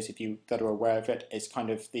 for those of you that are aware of it, is kind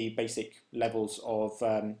of the basic levels of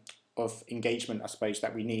engagement, I suppose,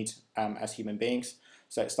 that we need as human beings.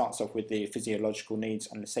 So it starts off with the physiological needs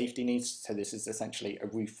and the safety needs. So this is essentially a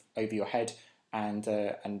roof over your head and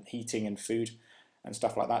heating and food and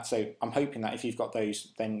stuff like that. So I'm hoping that if you've got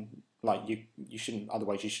those, then like you shouldn't,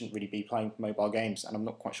 otherwise you shouldn't really be playing mobile games. And I'm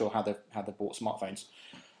not quite sure how they bought smartphones.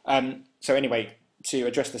 So anyway, to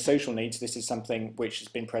address the social needs, this is something which has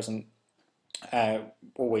been present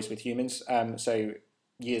always with humans. So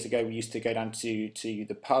years ago, we used to go down to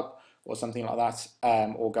the pub or something like that,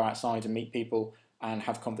 or go outside and meet people and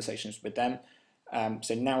have conversations with them.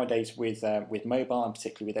 So nowadays, with mobile and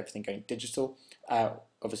particularly with everything going digital,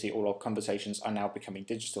 obviously all our conversations are now becoming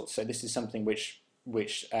digital. So this is something which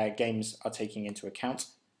games are taking into account.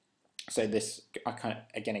 So this,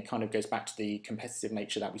 again, it kind of goes back to the competitive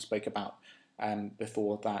nature that we spoke about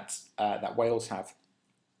before that whales have.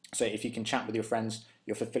 So if you can chat with your friends,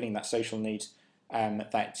 you're fulfilling that social need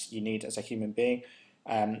that you need as a human being,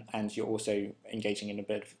 and you're also engaging in a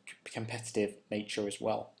bit of competitive nature as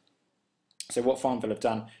well. So what Farmville have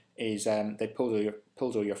done is they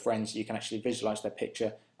pulled all your friends. You can actually visualize their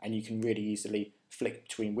picture, and you can really easily flick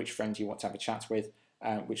between which friends you want to have a chat with,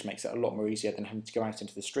 which makes it a lot more easier than having to go out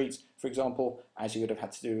into the streets, for example, as you would have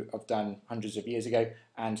had to have done hundreds of years ago,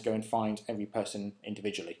 and go and find every person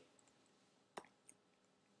individually.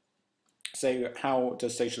 So how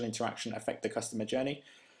does social interaction affect the customer journey?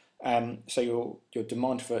 So your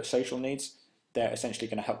demand for social needs, they're essentially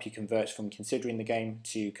going to help you convert from considering the game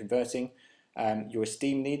to converting. Your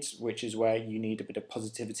esteem needs, which is where you need a bit of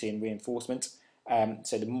positivity and reinforcement.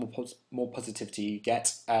 So the more positivity you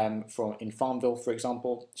get from in Farmville, for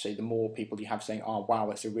example, so the more people you have saying, "Oh wow,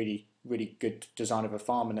 that's a really really good design of a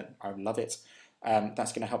farm, and I love it."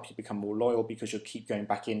 That's going to help you become more loyal because you'll keep going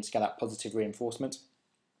back in to get that positive reinforcement.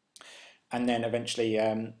 And then eventually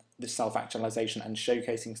the self-actualization and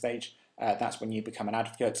showcasing stage, that's when you become an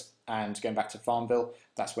advocate. And going back to Farmville,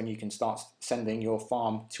 that's when you can start sending your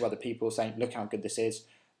farm to other people saying, look how good this is.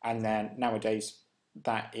 And then nowadays,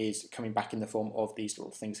 that is coming back in the form of these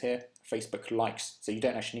little things here, Facebook likes. So you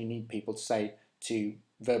don't actually need people to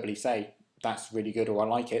verbally say, that's really good or I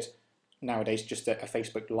like it. Nowadays, just a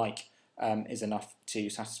Facebook like is enough to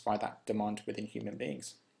satisfy that demand within human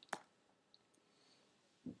beings.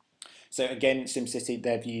 So again, SimCity,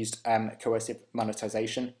 they've used coercive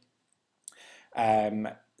monetization.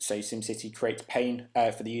 So SimCity creates pain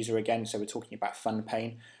for the user again. So we're talking about fun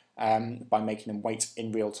pain by making them wait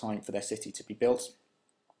in real time for their city to be built.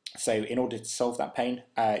 So in order to solve that pain,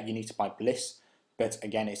 you need to buy bliss. But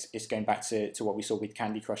again, it's going back to what we saw with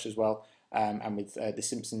Candy Crush as well, and with The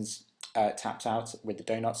Simpsons tapped out with the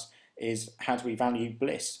donuts, is how do we value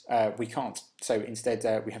bliss? We can't. So instead,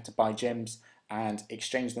 we have to buy gems and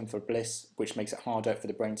exchange them for bliss, which makes it harder for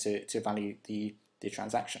the brain to value the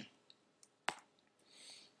transaction.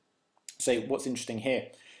 So what's interesting here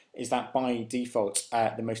is that by default,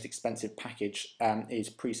 the most expensive package is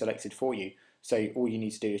pre-selected for you. So all you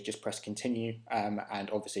need to do is just press continue and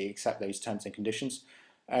obviously accept those terms and conditions,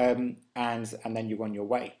 and then you're on your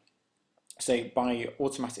way. So by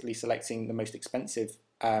automatically selecting the most expensive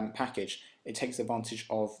package, it takes advantage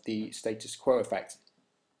of the status quo effect,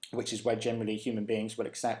 which is where generally human beings will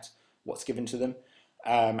accept what's given to them,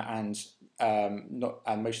 and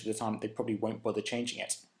most of the time they probably won't bother changing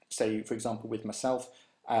it. So, for example, with myself,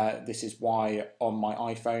 this is why on my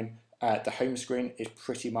iPhone the home screen is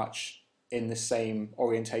pretty much in the same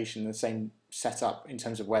orientation, the same setup in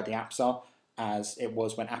terms of where the apps are as it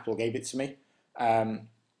was when Apple gave it to me. And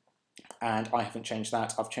I haven't changed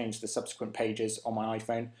that. I've changed the subsequent pages on my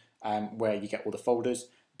iPhone where you get all the folders.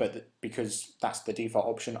 But because that's the default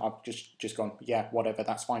option, I've just gone, yeah, whatever,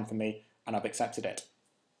 that's fine for me, and I've accepted it.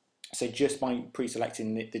 So just by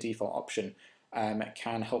pre-selecting the default option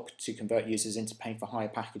can help to convert users into paying for higher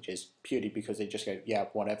packages, purely because they just go, yeah,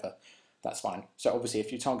 whatever, that's fine. So obviously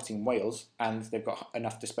if you're targeting whales and they've got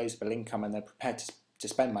enough disposable income and they're prepared to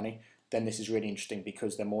spend money, then this is really interesting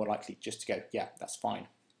because they're more likely just to go, yeah, that's fine.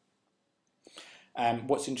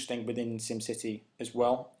 What's interesting within SimCity as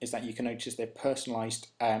well is that you can notice they've personalised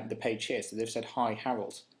the page here. So they've said, hi,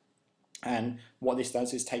 Harold. And what this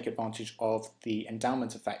does is take advantage of the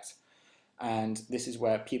endowment effect. And this is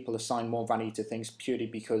where people assign more value to things purely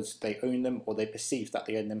because they own them or they perceive that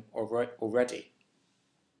they own them already.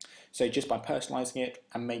 So just by personalising it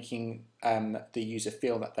and making the user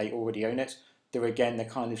feel that they already own it, they're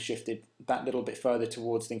kind of shifted that little bit further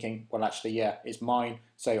towards thinking, well, actually, yeah, it's mine,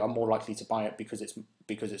 so I'm more likely to buy it because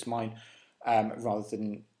it's mine, rather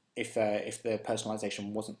than if the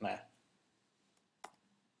personalisation wasn't there.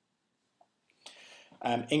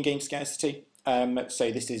 In-game scarcity.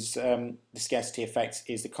 So this is the scarcity effect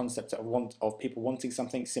is the concept of people wanting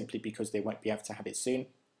something simply because they won't be able to have it soon.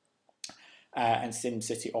 And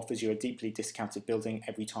SimCity offers you a deeply discounted building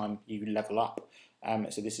every time you level up.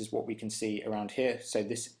 So this is what we can see around here. So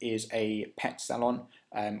this is a pet salon,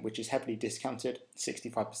 which is heavily discounted,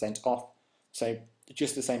 65% off. So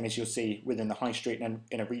just the same as you'll see within the high street and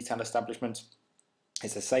in a retail establishment,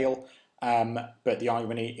 it's a sale. But the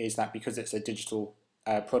irony is that because it's a digital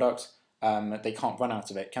product, they can't run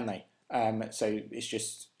out of it, can they? So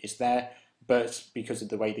it's there, but because of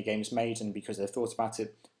the way the game's made and because they've thought about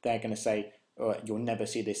it, they're going to say, you'll never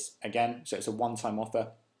see this again. So it's a one-time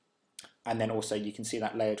offer. And then also you can see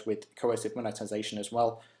that layered with coercive monetization as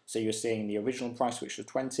well. So you're seeing the original price, which was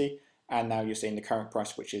 20, and now you're seeing the current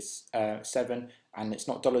price, which is 7. And it's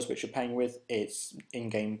not dollars which you're paying with, it's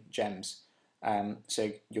in-game gems.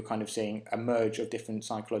 So you're kind of seeing a merge of different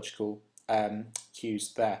psychological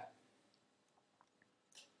cues there.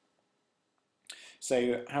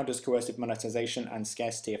 So how does coercive monetization and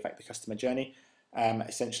scarcity affect the customer journey?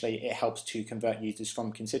 Essentially, it helps to convert users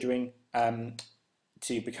from considering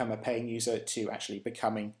to become a paying user to actually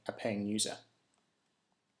becoming a paying user.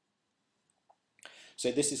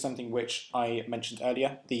 So this is something which I mentioned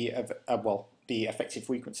earlier, the effective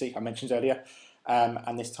frequency I mentioned earlier,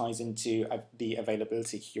 and this ties into the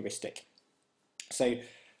availability heuristic. So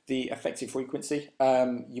the effective frequency,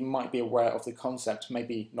 you might be aware of the concept,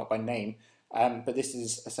 maybe not by name, but this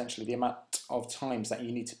is essentially the amount of times that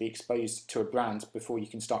you need to be exposed to a brand before you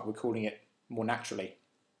can start recalling it more naturally.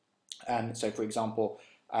 So for example,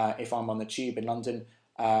 if I'm on the tube in London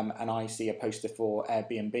and I see a poster for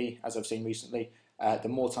Airbnb, as I've seen recently, the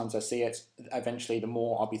more times I see it, eventually the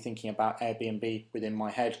more I'll be thinking about Airbnb within my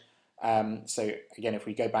head. So again, if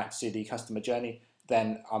we go back to the customer journey,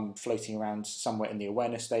 then I'm floating around somewhere in the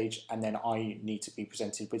awareness stage, and then I need to be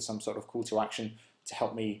presented with some sort of call to action to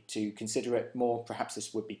help me to consider it more. Perhaps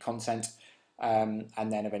this would be content, and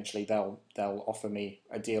then eventually they'll offer me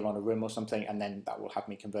a deal on a room or something, and then that will have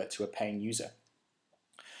me convert to a paying user.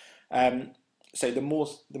 So the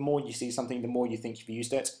more you see something, the more you think you've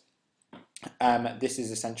used it. This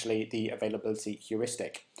is essentially the availability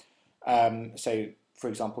heuristic. So for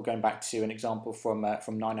example, going back to an example from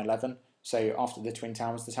 9/11, so after the Twin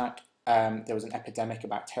Towers attack, there was an epidemic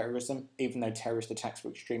about terrorism. Even though terrorist attacks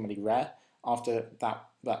were extremely rare, after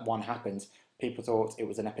that one happened, people thought it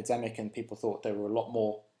was an epidemic, and people thought there were a lot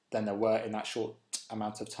more than there were in that short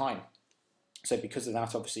amount of time. So because of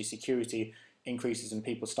that, obviously security increases and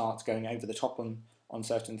people start going over the top on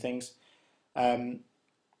certain things. And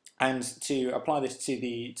to apply this to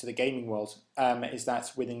the gaming world, is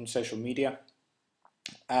that within social media,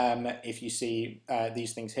 if you see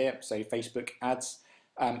these things here, so Facebook ads,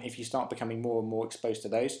 if you start becoming more and more exposed to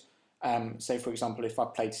those, say for example, if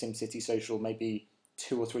I've played SimCity Social maybe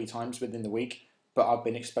 2 or 3 times within the week, but I've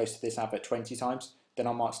been exposed to this advert 20 times, then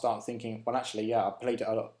I might start thinking, well, actually, yeah, I played it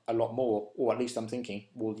a lot more, or at least I'm thinking,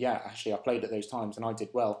 well, yeah, actually, I played it those times and I did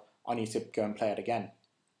well. I need to go and play it again.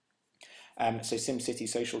 So SimCity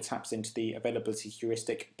Social taps into the availability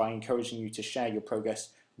heuristic by encouraging you to share your progress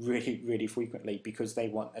really, really frequently, because they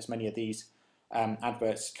want as many of these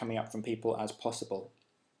adverts coming up from people as possible.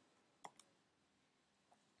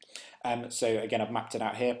 So again, I've mapped it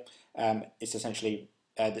out here. It's essentially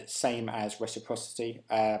the same as reciprocity,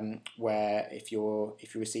 where if you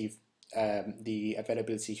receive the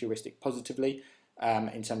availability heuristic positively,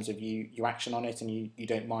 in terms of you action on it and you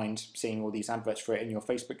don't mind seeing all these adverts for it in your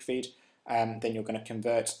Facebook feed, then you're going to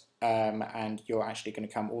convert, and you're actually going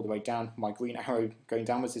to come all the way down. My green arrow going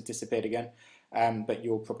downwards has disappeared again, but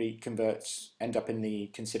you'll probably end up in the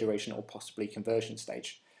consideration or possibly conversion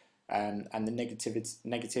stage. And the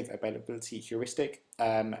negative availability heuristic,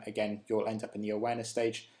 again, you'll end up in the awareness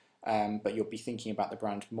stage, but you'll be thinking about the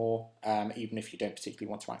brand more, even if you don't particularly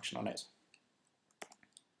want to action on it.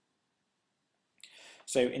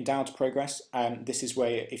 So endowed progress, this is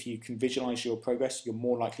where if you can visualize your progress, you're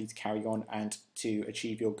more likely to carry on and to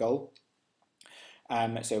achieve your goal.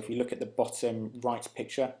 So if we look at the bottom right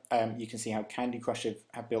picture, you can see how Candy Crush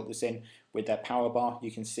have built this in with their power bar.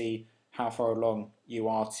 You can see how far along you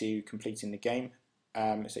are to completing the game.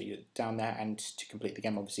 So you're down there, and to complete the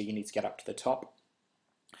game, obviously you need to get up to the top.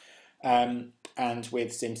 And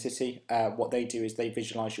with SimCity, what they do is they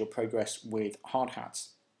visualize your progress with hard hats.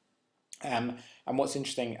 And what's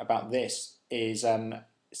interesting about this is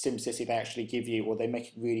SimCity, they actually give you, or they make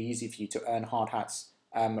it really easy for you to earn hard hats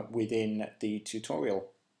within the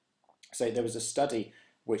tutorial. So there was a study,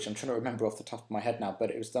 which I'm trying to remember off the top of my head now,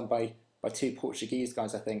 but it was done by two Portuguese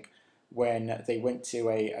guys, I think, when they went to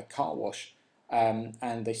a car wash,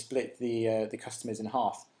 and they split the customers in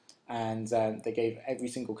half, and they gave every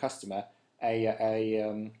single customer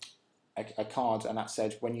a card, and that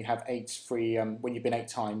said, when you have when you've been 8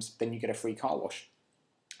 times, then you get a free car wash.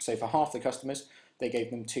 So for half the customers, they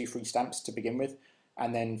gave them 2 free stamps to begin with,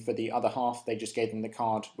 and then for the other half, they just gave them the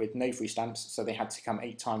card with no free stamps, so they had to come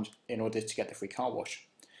 8 times in order to get the free car wash.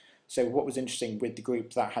 So what was interesting with the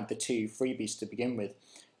group that had the 2 freebies to begin with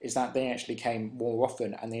is that they actually came more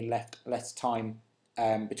often, and they left less time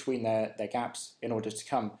between their gaps in order to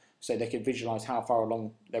come, so they could visualize how far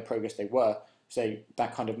along their progress they were. So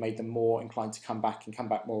that kind of made them more inclined to come back and come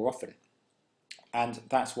back more often. And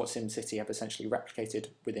that's what SimCity have essentially replicated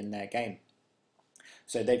within their game.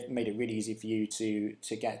 So they've made it really easy for you to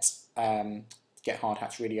get hard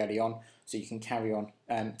hats really early on, so you can carry on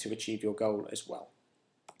to achieve your goal as well.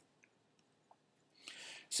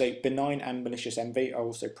 So benign and malicious envy are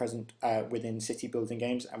also present within city building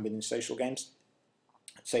games and within social games.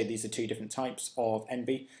 So these are 2 different types of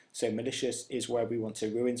envy. So malicious is where we want to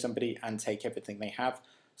ruin somebody and take everything they have.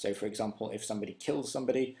 So for example, if somebody kills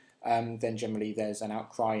somebody, then generally there's an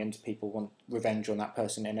outcry and people want revenge on that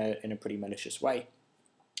person in a pretty malicious way.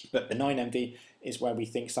 But benign envy is where we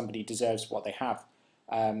think somebody deserves what they have.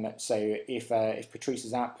 So if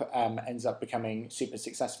Patrice's app ends up becoming super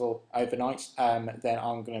successful overnight, then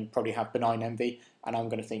I'm going to probably have benign envy, and I'm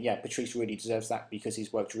going to think, yeah, Patrice really deserves that because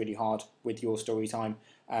he's worked really hard with your story time,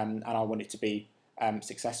 and I want it to be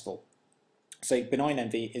successful. So benign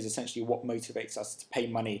envy is essentially what motivates us to pay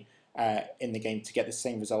money in the game to get the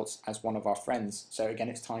same results as one of our friends. So again,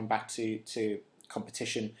 it's tying back to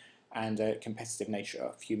competition and competitive nature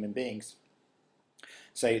of human beings.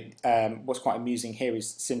 So what's quite amusing here is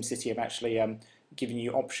SimCity have actually given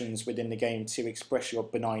you options within the game to express your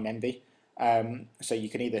benign envy. So you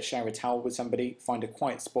can either share a towel with somebody, find a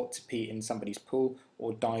quiet spot to pee in somebody's pool,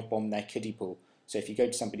 or dive bomb their kiddie pool. So if you go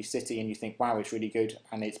to somebody's city and you think, wow, it's really good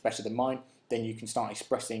and it's better than mine, then you can start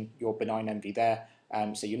expressing your benign envy there.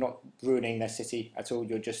 So you're not ruining their city at all,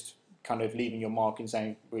 you're just kind of leaving your mark and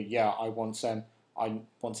saying, well, yeah, I want to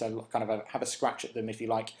kind of have a scratch at them, if you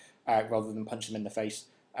like, rather than punch them in the face,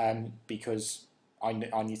 because I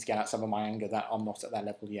need to get out some of my anger that I'm not at that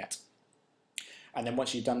level yet. And then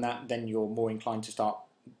once you've done that, then you're more inclined to start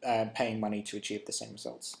paying money to achieve the same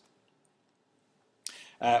results.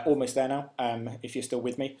 Almost there now, if you're still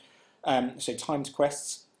with me. So timed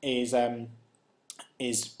quests is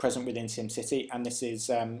present within SimCity, and this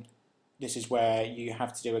is where you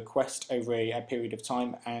have to do a quest over a period of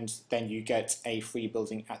time, and then you get a free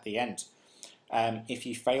building at the end. If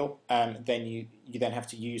you fail, then you then have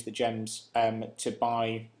to use the gems to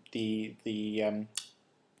buy the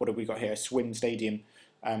what have we got here? A swim stadium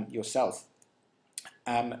yourself.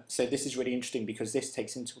 So this is really interesting because this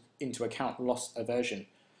takes into account loss aversion.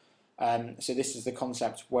 So this is the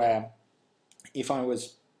concept where if I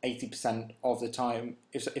was 80% of the time,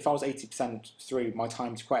 if I was 80% through my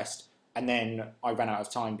timed quest and then I ran out of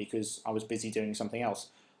time because I was busy doing something else,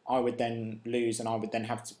 I would then lose, and I would then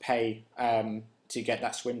have to pay to get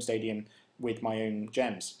that swim stadium with my own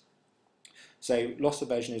gems. So loss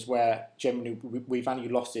aversion is where generally we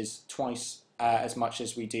value losses twice as much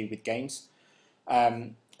as we do with gains.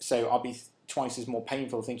 So I'll be twice as more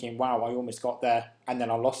painful thinking, wow, I almost got there and then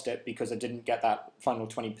I lost it because I didn't get that final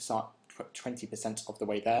 20% of the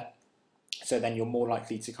way there. So then you're more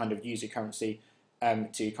likely to kind of use your currency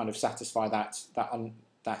to kind of satisfy that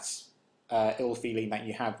ill feeling that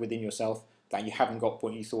you have within yourself that you haven't got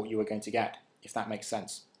what you thought you were going to get, if that makes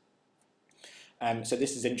sense. So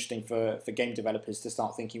this is interesting for game developers to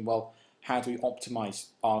start thinking, well, how do we optimize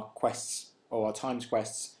our quests or our timed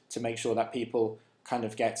quests to make sure that people kind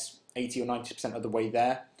of get 80 or 90% of the way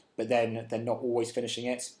there, but then they're not always finishing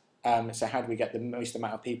it. So how do we get the most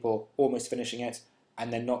amount of people almost finishing it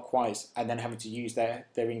and then not quite, and then having to use their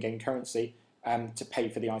in-game currency to pay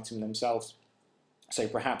for the item themselves? So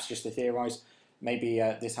perhaps, just to theorize, maybe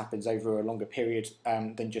this happens over a longer period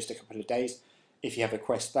than just a couple of days. If you have a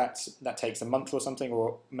quest that takes a month or something,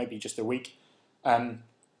 or maybe just a week,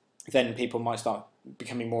 then people might start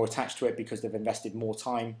becoming more attached to it because they've invested more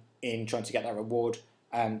time in trying to get that reward.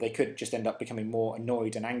 They could just end up becoming more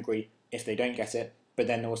annoyed and angry if they don't get it. But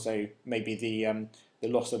then also maybe the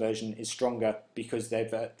loss aversion is stronger because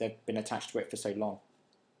they've been attached to it for so long.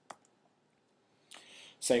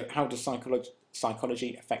 So how does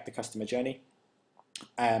psychology affect the customer journey?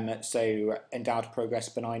 So endowed progress,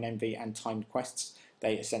 benign envy, and timed quests,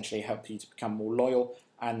 they essentially help you to become more loyal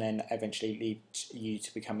and then eventually lead you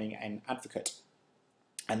to becoming an advocate.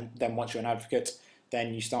 And then once you're an advocate,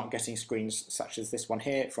 then you start getting screens such as this one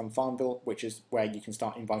here from Farmville, which is where you can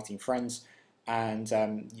start inviting friends, and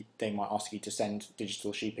they might ask you to send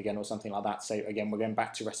digital sheep again or something like that. So again, we're going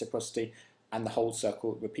back to reciprocity, and the whole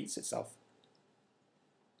circle repeats itself.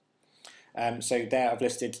 So there I've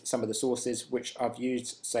listed some of the sources which I've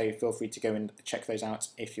used, so feel free to go and check those out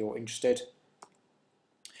if you're interested.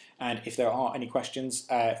 And if there are any questions,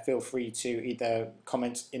 feel free to either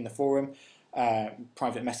comment in the forum,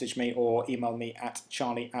 private message me, or email me at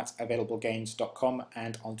charlie@availablegains.com,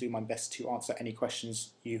 and I'll do my best to answer any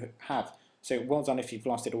questions you have. So well done if you've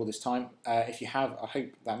lasted all this time. If you have, I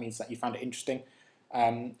hope that means that you found it interesting.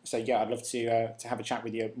 So yeah, I'd love to have a chat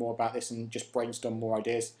with you more about this and just brainstorm more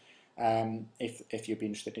ideas if you'd be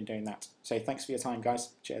interested in doing that. So thanks for your time, guys.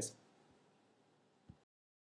 Cheers.